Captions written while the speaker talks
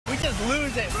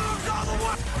Lose it.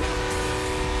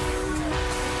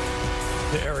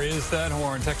 There is that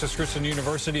horn. Texas Christian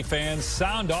University fans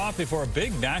sound off before a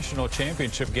big national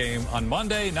championship game on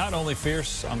Monday. Not only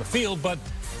fierce on the field, but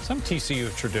some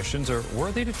TCU traditions are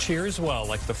worthy to cheer as well,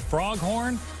 like the frog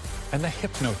horn and the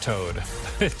Hypnotoad.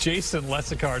 Jason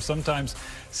Lessicar sometimes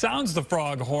sounds the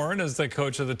frog horn as the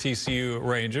coach of the TCU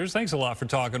Rangers. Thanks a lot for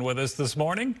talking with us this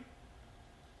morning.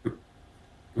 Good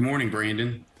morning,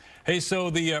 Brandon. Hey, so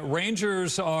the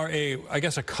Rangers are I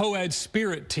guess a co-ed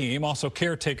spirit team, also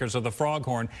caretakers of the frog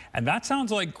horn, and that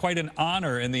sounds like quite an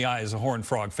honor in the eyes of Horned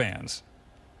Frog fans.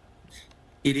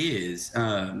 It is.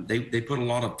 They put a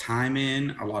lot of time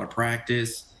in, a lot of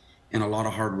practice, and a lot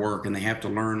of hard work, and they have to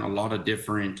learn a lot of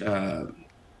different of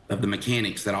the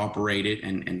mechanics that operate it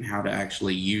and how to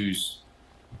actually use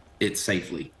it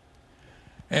safely.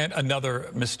 And another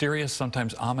mysterious,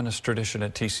 sometimes ominous tradition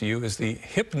at TCU is the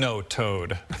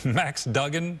Hypnotoad. Max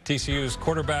Duggan, TCU's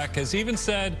quarterback, has even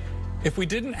said, if we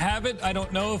didn't have it, I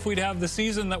don't know if we'd have the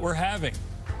season that we're having.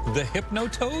 The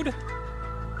Hypnotoad?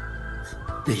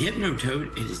 The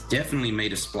Hypnotoad, it has definitely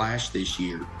made a splash this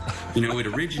year. You know, it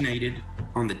originated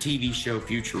on the TV show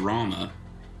Futurama,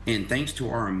 and thanks to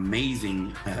our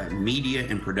amazing media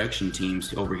and production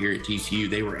teams over here at TCU,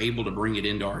 they were able to bring it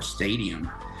into our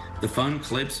stadium. The fun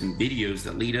clips and videos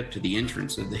that lead up to the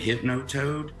entrance of the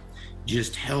Hypnotoad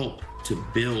just help to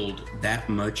build that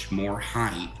much more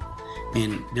hype.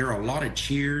 And there are a lot of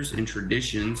cheers and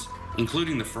traditions,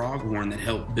 including the frog horn, that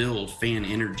help build fan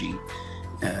energy,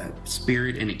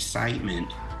 spirit, and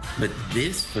excitement. But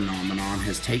this phenomenon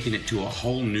has taken it to a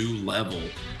whole new level.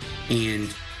 And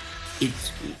it's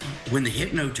when the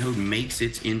Hypnotoad makes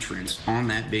its entrance on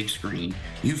that big screen,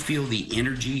 you feel the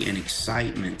energy and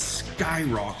excitement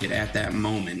skyrocket at that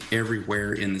moment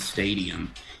everywhere in the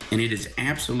stadium. And it is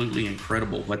absolutely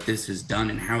incredible what this has done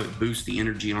and how it boosts the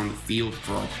energy on the field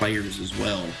for our players as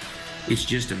well. It's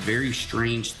just a very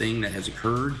strange thing that has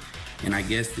occurred. And I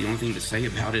guess the only thing to say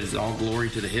about it is all glory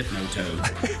to the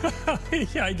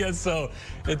Hypnotoad. Yeah, I guess so.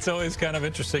 It's always kind of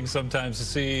interesting sometimes to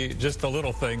see just the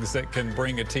little things that can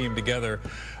bring a team together.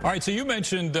 All right, so you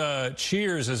mentioned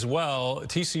cheers as well.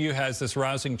 TCU has this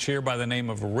rousing cheer by the name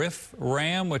of Riff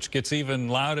Ram, which gets even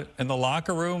loud in the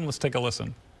locker room. Let's take a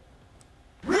listen.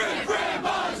 Riff Ram,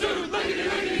 Bazoo, lickety,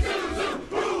 lickety, zoom, zoom,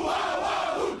 ooh, wow,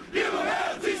 wow, ooh, give 'em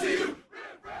hell, TCU.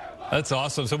 That's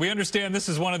awesome. So we understand this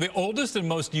is one of the oldest and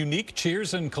most unique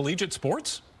cheers in collegiate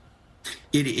sports?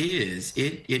 It is.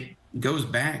 It goes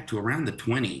back to around the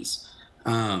 20s.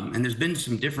 And there's been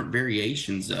some different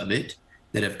variations of it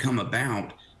that have come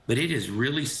about, but it has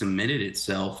really cemented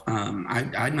itself.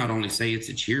 I'd not only say it's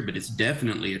a cheer, but it's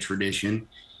definitely a tradition.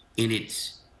 And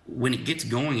when it gets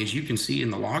going, as you can see in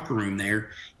the locker room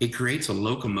there, it creates a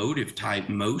locomotive type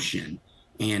motion.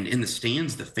 And in the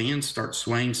stands, the fans start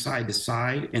swaying side to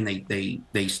side, and they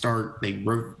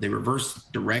reverse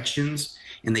directions,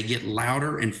 and they get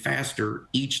louder and faster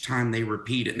each time they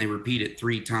repeat it, and they repeat it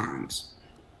 3 times.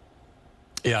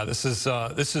 Yeah, this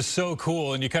is so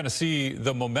cool, and you kind of see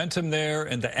the momentum there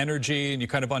and the energy, and you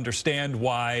kind of understand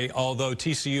why, although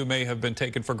TCU may have been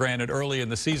taken for granted early in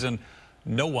the season,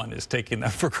 no one is taking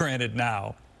that for granted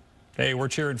now. Hey, we're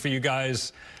cheering for you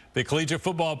guys. The Collegiate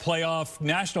Football Playoff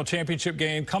National Championship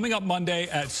game coming up Monday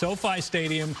at SoFi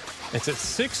Stadium. It's at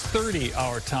 6:30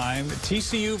 our time.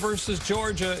 TCU versus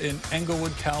Georgia in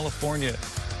Englewood, California.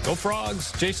 Go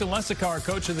Frogs. Jason Lessicar,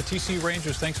 coach of the TCU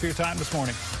Rangers. Thanks for your time this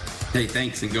morning. Hey,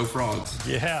 thanks, and go Frogs.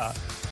 Yeah.